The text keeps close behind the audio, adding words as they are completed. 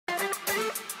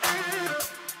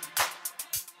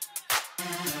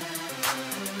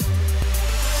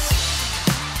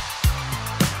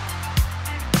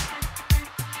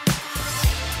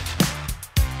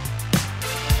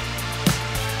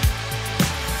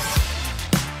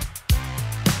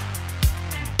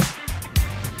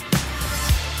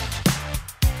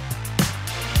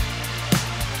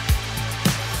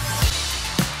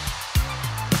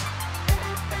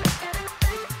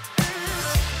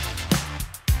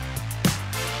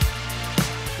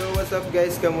So what's up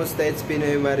guys, kamusta? It's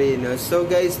Pinoy Marino. So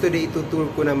guys, today tutur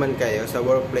ko naman kayo sa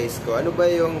workplace ko. Ano ba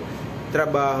yung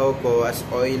trabaho ko as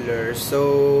oiler?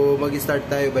 So mag-start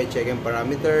tayo by checking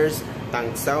parameters,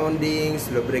 tank soundings,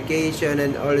 lubrication,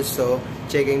 and also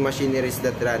checking machineries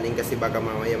that running kasi baka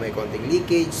mamaya may konting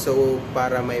leakage. So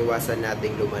para maiwasan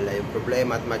nating lumala yung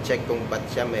problema at ma-check kung ba't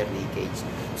siya may leakage.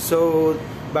 So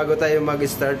bago tayo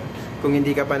mag-start, kung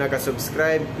hindi ka pa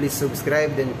nakasubscribe, please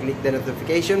subscribe, then click the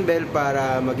notification bell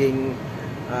para maging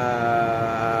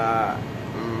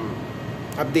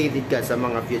updated ka sa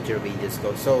mga future videos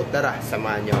ko. So tara,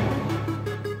 samahan nyo.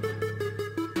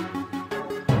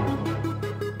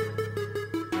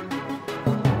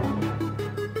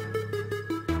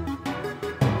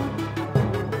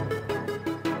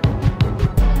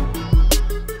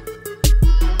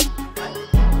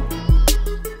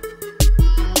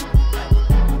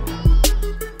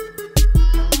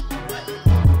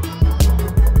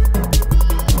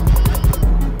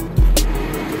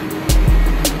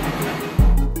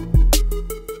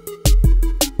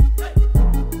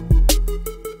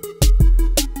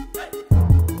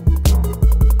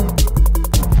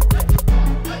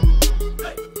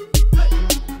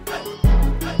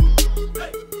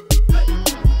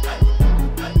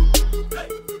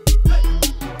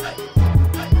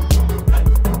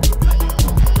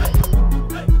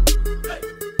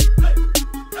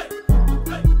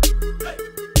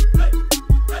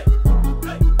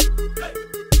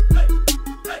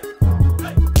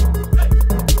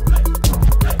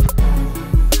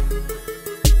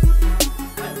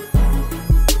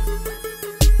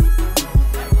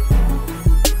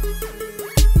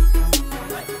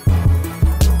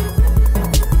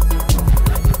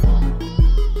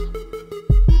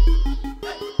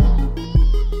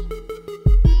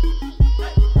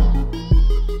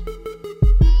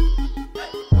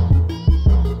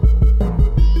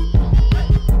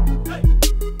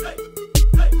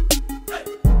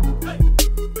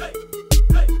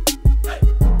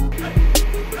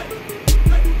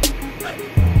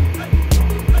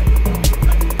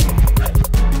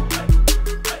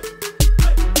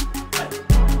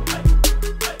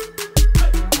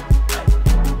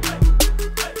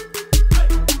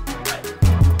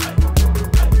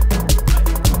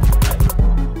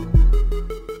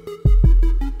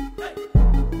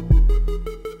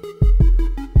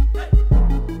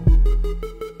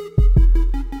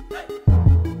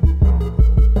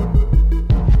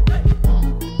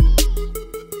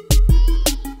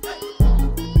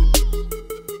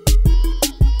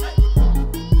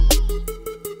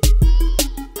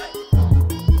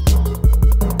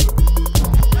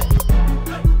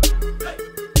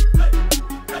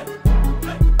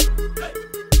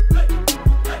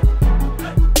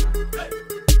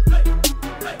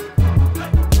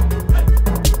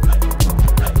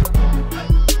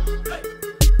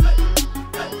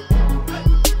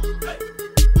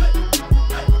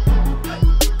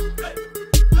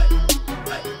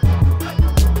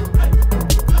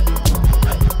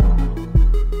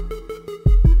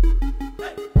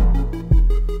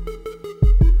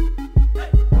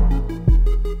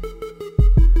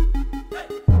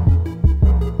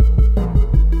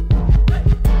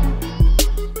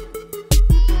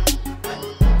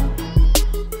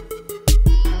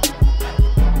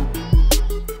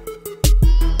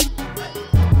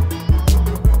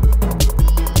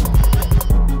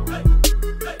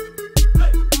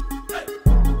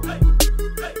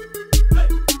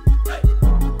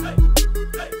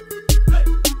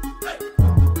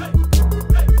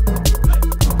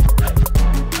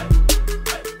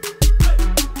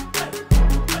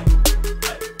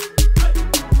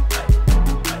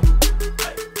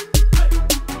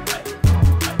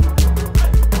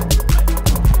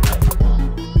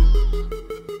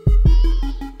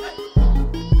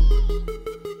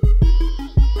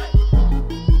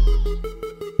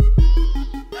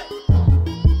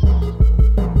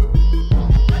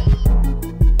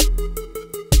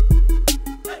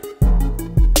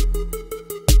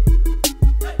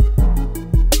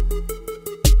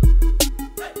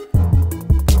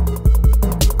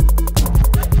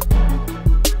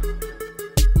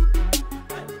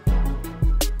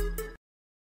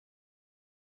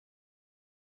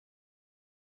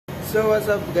 So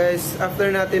what's up guys, after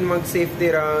natin mag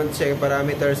safety round, check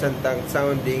parameters and tank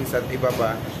soundings at iba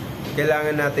pa,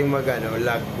 kailangan natin mag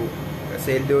logbook.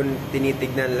 Kasi doon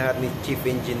tinitignan lahat ni Chief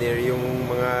Engineer yung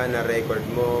mga na-record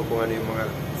mo, kung ano yung mga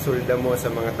sulda mo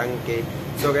sa mga tangke.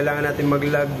 So kailangan natin mag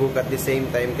logbook at the same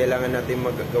time kailangan natin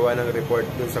maggawa ng report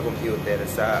dun sa computer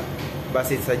sa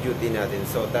base sa duty natin.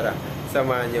 So tara,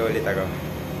 samahan niyo ulit ako.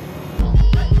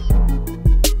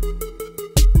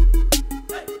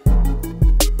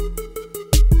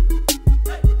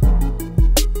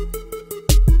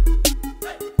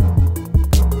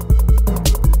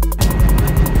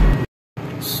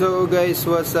 guys,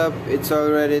 what's up? It's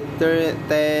already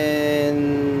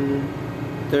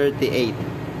 10:38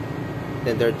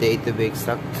 to be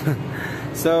exact.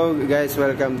 So guys,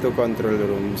 welcome to control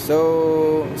room.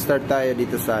 So start tayo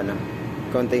dito sana.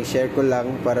 Konting share ko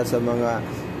lang para sa mga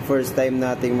first time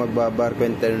nating magbabarko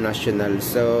international.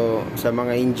 So sa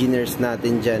mga engineers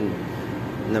natin dyan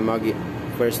na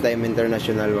first time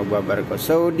international magbabarko.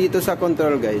 So dito sa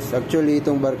control guys, actually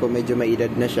itong barko medyo may edad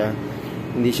na siya.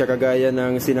 Hindi siya kagaya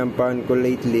ng sinampahan ko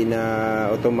lately na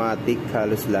automatic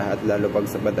halos lahat, lalo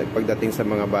pagdating sa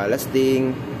mga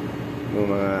ballasting, yung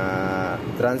mga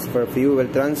transfer,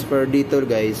 fuel transfer. Dito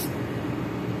guys,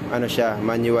 ano siya,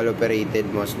 manual operated,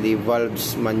 mostly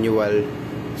valves manual.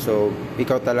 So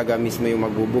ikaw talaga mismo yung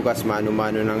magbubukas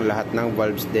mano-mano ng lahat ng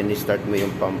valves, then i-start mo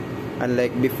yung pump.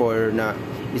 Unlike before na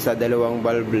isa-dalawang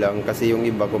valve lang, kasi yung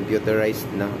iba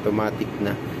computerized na, automatic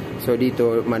na. So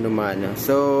dito mano-mano.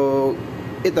 So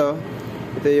ito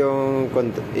yung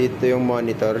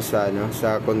monitor sa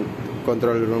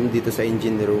control room dito sa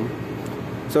engine room.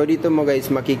 So dito mo guys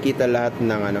makikita lahat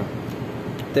ng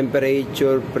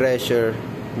temperature, pressure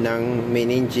ng main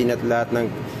engine at lahat ng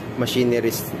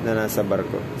machineries na nasa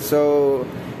barko. So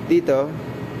dito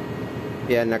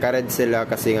yan, naka-red sila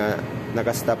kasi nga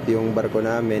naka-stop yung barko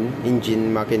namin, engine,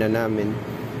 makina namin.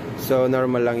 So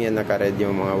normal lang yan, naka-red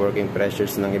yung mga working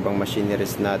pressures ng ibang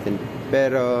machineries natin.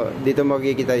 Pero dito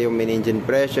makikita yung main engine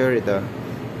pressure, ito.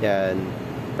 Yan.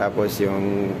 Tapos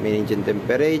yung main engine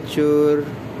temperature.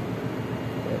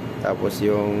 Tapos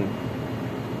yung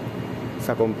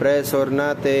sa compressor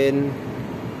natin,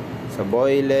 sa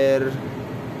boiler,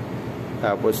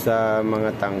 tapos sa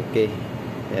mga tangke.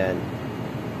 Yan.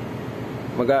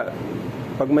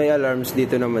 Pag may alarms,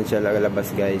 dito naman siya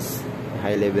lalabas guys.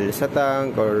 High level sa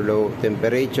tank or low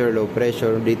temperature, low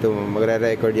pressure, dito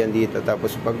magre-record yan dito.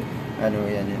 Tapos pag yan,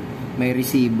 may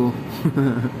resibo.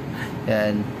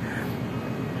 Yan.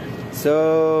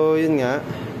 So yun nga.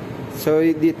 So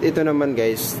ito naman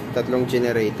guys, tatlong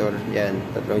generator. Yan,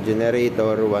 tatlong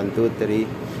generator, 1, 2,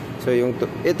 3. So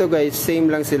ito guys, same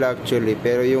lang sila actually,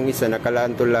 pero yung isa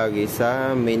nakalaan to lagi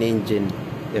sa main engine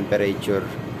temperature,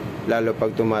 lalo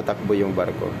pag tumatakbo yung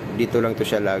barko. Dito lang to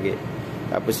siya lagi.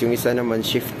 Tapos yung isa naman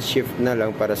shift na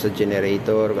lang para sa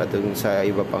generator at sa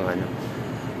iba pang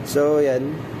So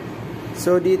yan.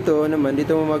 So dito naman,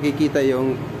 dito mo makikita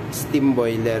yung steam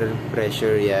boiler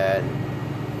pressure. Yan.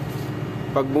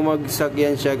 Pag bumagsak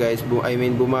yan siya guys,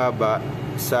 bumaba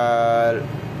sa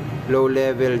low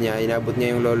level niya, inabot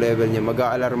niya yung low level niya,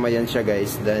 mag-aalarma yan siya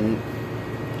guys. Then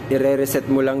i-reset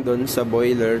mo lang doon sa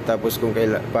boiler, tapos kung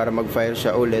para mag-fire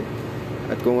siya ulit.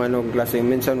 At kung anong klaseng,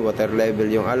 minsan water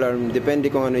level yung alarm, depende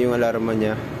kung ano yung alarma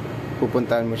niya,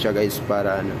 pupuntahan mo siya guys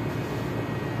para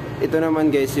Ito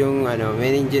naman guys yung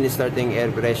main engine starting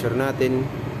air pressure natin,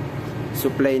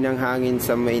 supply ng hangin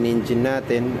sa main engine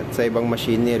natin at sa ibang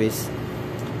machineries.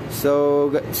 So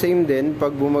same din,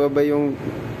 pag bumaba yung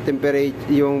temperature,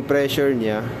 yung pressure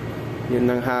niya, yun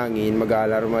ng hangin,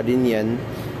 mag-alarma din yan.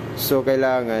 So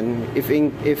kailangan, if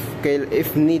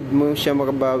need mo siya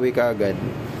makabawi kaagad,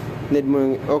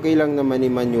 okay lang naman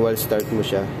i-manual start mo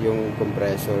siya, yung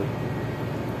compressor.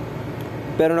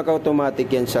 Pero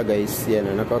naka-automatic yan siya guys. Yan,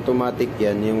 naka-automatic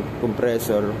yan, yung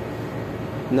compressor.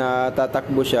 Na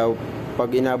tatakbo siya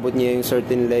pag inabot niya yung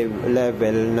certain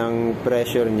level ng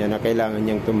pressure niya na kailangan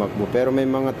niyang tumakbo. Pero may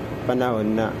mga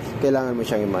panahon na kailangan mo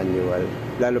siyang i-manual.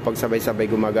 Lalo pag sabay-sabay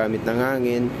gumagamit ng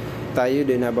hangin. Tayo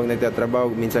din habang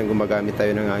nagtatrabaho, minsan gumagamit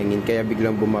tayo ng hangin. Kaya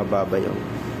biglang bumababa yung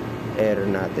air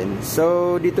natin.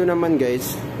 So dito naman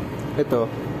guys,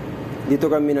 dito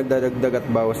kami nagdadagdag at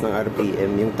bawas ng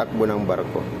RPM, yung takbo ng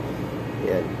barko.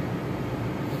 Yan.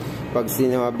 Pag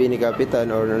sinabi ni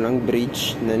kapitan or ng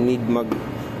bridge na need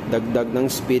magdagdag ng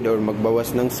speed or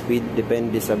magbawas ng speed,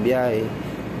 depende sa biyahe,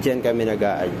 dyan kami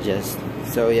nag-a-adjust.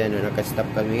 So yan, nakastop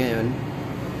kami ngayon.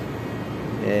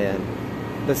 Ayan.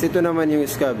 Tapos ito naman yung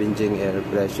scavenging air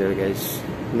pressure guys.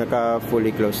 Naka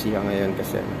fully close siya ngayon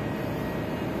kasi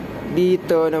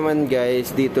dito naman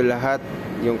guys, dito lahat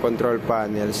yung control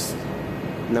panels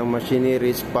ng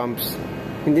machineries, pumps.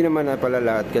 Hindi naman na pala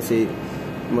lahat kasi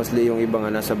mostly yung iba nga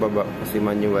nasa baba kasi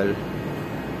manual.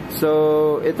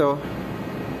 So ito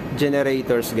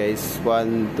generators guys,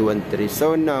 1, 2, and 3.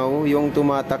 So now yung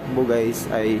tumatakbo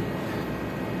guys ay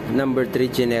number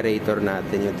 3 generator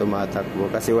natin yung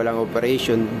tumatakbo kasi walang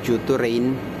operation due to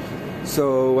rain.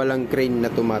 So walang crane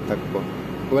na tumatakbo,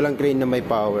 walang crane na may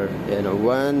power. Yan,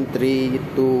 1,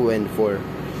 3, 2, and 4.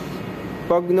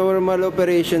 Pag normal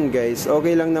operation guys,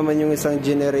 okay lang naman yung isang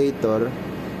generator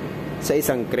sa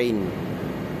isang crane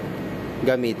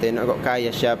gamitin,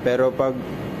 kaya siya. Pero pag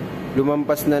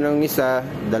lumampas na ng isa,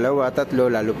 dalawa,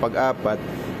 tatlo, lalo pag apat,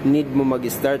 need mo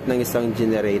mag-start ng isang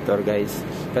generator, guys.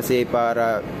 Kasi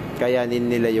para kayanin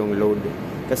nila yung load.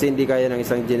 Kasi hindi kaya ng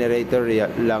isang generator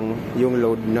lang yung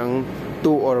load ng 2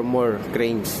 or more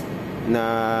cranes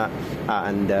na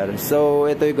aandar. So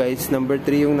ito guys, number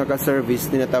 3 yung naka-service,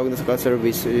 tinatawag na sa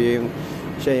service,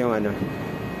 siya yung ano,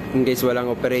 in case walang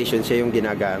operation, siya yung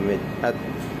ginagamit. At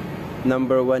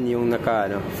number 1 yung naka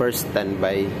first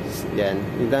standby. Yan,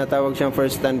 yung tinatawag siyang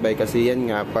first standby kasi yan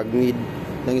nga, pag need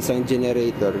ng isang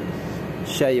generator,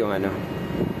 siya yung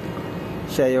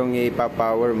siya yung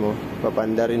ipapower mo,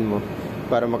 papandarin mo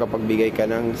para makapagbigay ka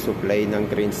ng supply ng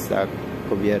cranes sa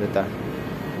kubyerta.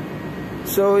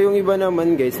 So yung iba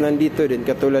naman guys, nandito din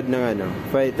katulad ng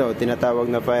ito, tinatawag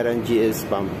na fire and GS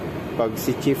pump. Pag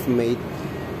si chief mate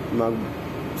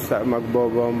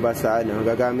magbobomba sa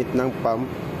gagamit ng pump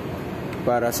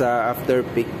para sa after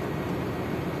peak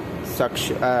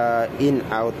suction, in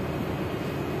out.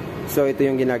 So ito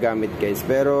yung ginagamit guys,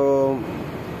 pero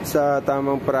sa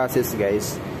tamang process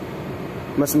guys,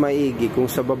 mas maigi kung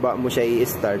sa baba mo siya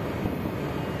i-start.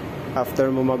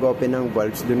 After mo mag-open ng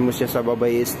valves, dun mo siya sa baba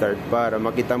i-start para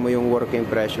makita mo yung working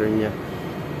pressure niya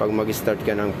pag mag-start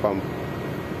ka ng pump.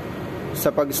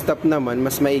 Sa pag-stop naman,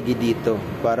 mas maigi dito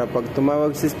para pag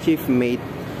tumawag si chief mate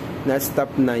na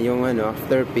stop na yung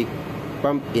after peak,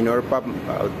 pump in or pump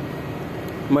out,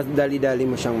 mas dali-dali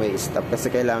mo siyang may stop kasi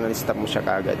kailangan stop mo siya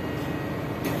kagad.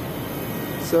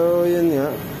 So yun nga,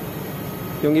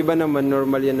 yung iba naman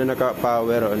normal yan na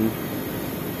naka-power on,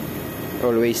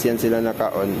 always yan sila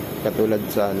naka-on, katulad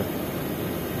sa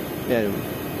yan,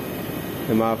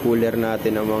 yung mga cooler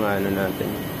natin, ang mga natin,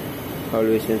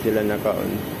 always yan sila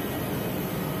naka-on.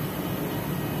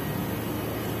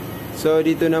 So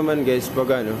dito naman guys,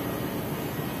 pag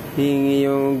hingi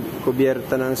yung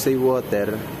kubyerta ng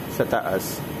seawater sa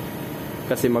taas,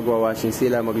 kasi magwawashing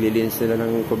sila, maglilinis sila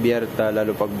ng kubyerta,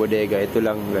 lalo pag bodega. Ito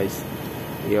lang guys,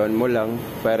 iyon mo lang,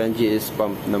 fire and GS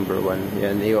pump number 1.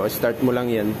 Yan, start mo lang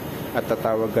yan at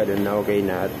tatawag ka dun na okay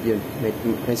na. At yun,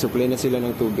 may supply na sila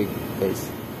ng tubig guys.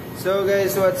 So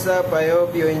guys, what's up? I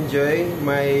hope you enjoy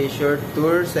my short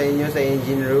tour sa inyo sa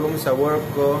engine room, sa work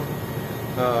ko.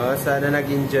 Sana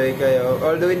nag-enjoy kayo.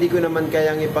 Although hindi ko naman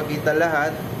kayang ipakita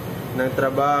lahat ng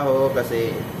trabaho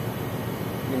kasi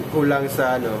kulang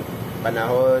sa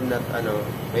panahon at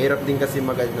mahirap din kasi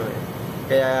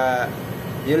kaya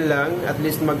yun lang, at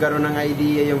least magkaroon ng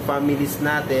idea yung families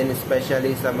natin,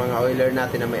 especially sa mga oiler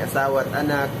natin na may asawa at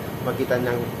anak, makita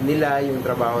nila yung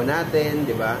trabaho natin,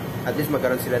 di ba? At least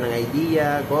magkaroon sila ng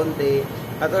idea, konti.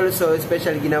 At also,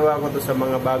 especially ginawa ko to sa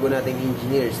mga bago nating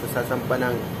engineers na sasampa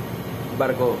ng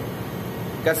barko.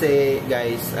 Kasi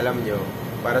guys, alam nyo,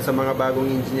 para sa mga bagong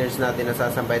engineers natin na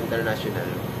sasampa international,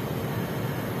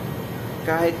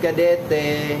 kahit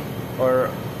kadete or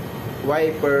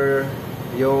wiper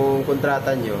yung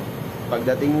kontrata nyo,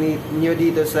 pagdating nyo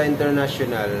dito sa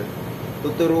international,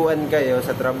 tuturuan kayo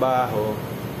sa trabaho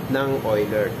ng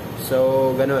oiler.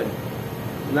 So ganun,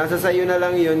 nasa sayo na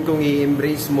lang yun kung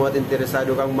i-embrace mo at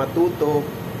interesado kang matuto,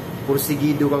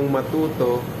 pursigido kang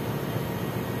matuto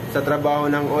sa trabaho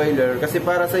ng oiler, kasi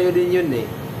para sayo din yun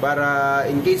para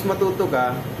in case matuto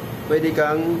ka, pwede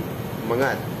kang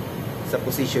umangat sa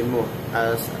position mo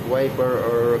as wiper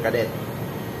or cadet.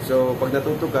 So pag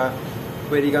natuto ka,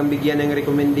 pwede kang bigyan ng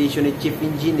recommendation ni chief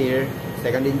engineer,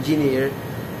 second engineer,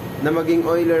 na maging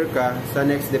oiler ka sa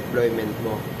next deployment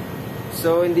mo.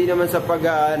 So hindi naman sa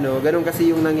ganun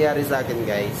kasi yung nangyari sa akin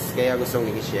guys, kaya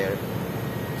gustong i-share.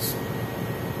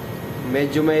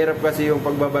 Medyo mahirap kasi yung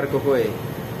pagbabarko ko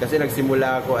kasi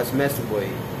nagsimula ako as mess boy,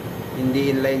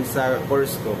 hindi inline sa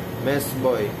course ko, mess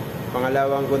boy.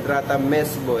 Pangalawang kontrata,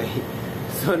 mess boy.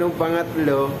 So nung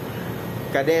pangatlo,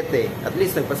 kadete. At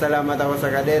least nagpasalamat ako sa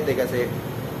kadete kasi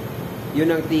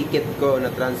yun ang ticket ko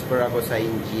na transfer ako sa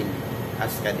engine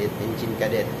as cadet, engine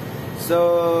cadet. So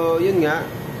yun nga,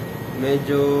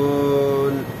 medyo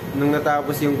nung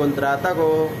natapos yung kontrata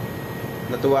ko,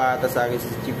 natuwa ata sa akin si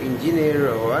chief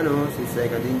engineer o si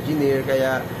second engineer,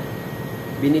 kaya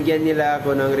binigyan nila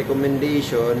ako ng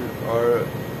recommendation, or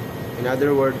in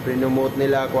other words, promote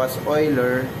nila ako as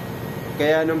oiler.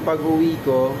 Kaya nung pag-uwi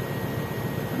ko,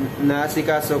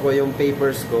 naasikaso ko yung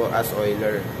papers ko as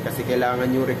oiler kasi kailangan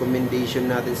yung recommendation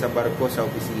natin sa barko sa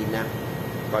opisina.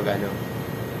 Pag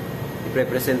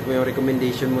i-represent mo yung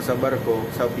recommendation mo sa barko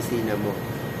sa opisina mo,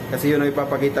 kasi yun ang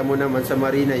ipapakita mo naman sa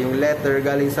marina, yung letter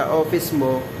galing sa office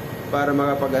mo para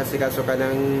makapag-asikaso ka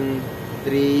ng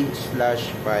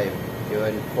 3/5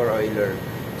 yun for oiler.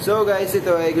 So guys,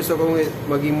 ito ay gusto kong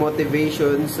maging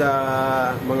motivation sa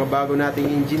mga bago nating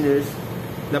engineers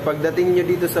na pagdating nyo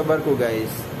dito sa barko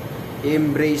guys,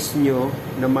 i-embrace nyo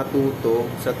na matuto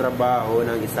sa trabaho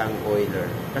ng isang oiler.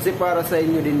 Kasi para sa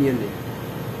inyo din yun eh.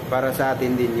 Para sa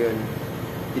atin din yun.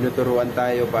 Tinuturuan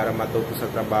tayo para matuto sa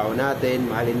trabaho natin,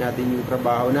 mahalin natin yung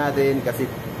trabaho natin kasi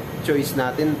choice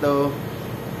natin to.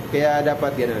 Kaya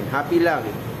dapat ganun. Happy lang.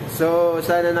 So,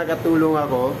 sana nakatulong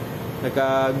ako.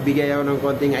 Nakagbigay ako ng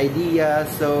konting idea.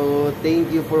 So,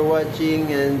 thank you for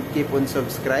watching and keep on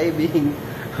subscribing.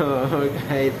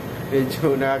 Kahit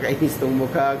medyo nakakainis tong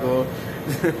mukha ko.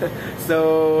 So,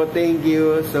 thank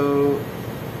you. So,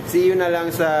 see you na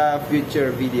lang sa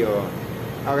future video.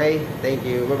 Okay? Thank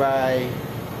you. Bye-bye.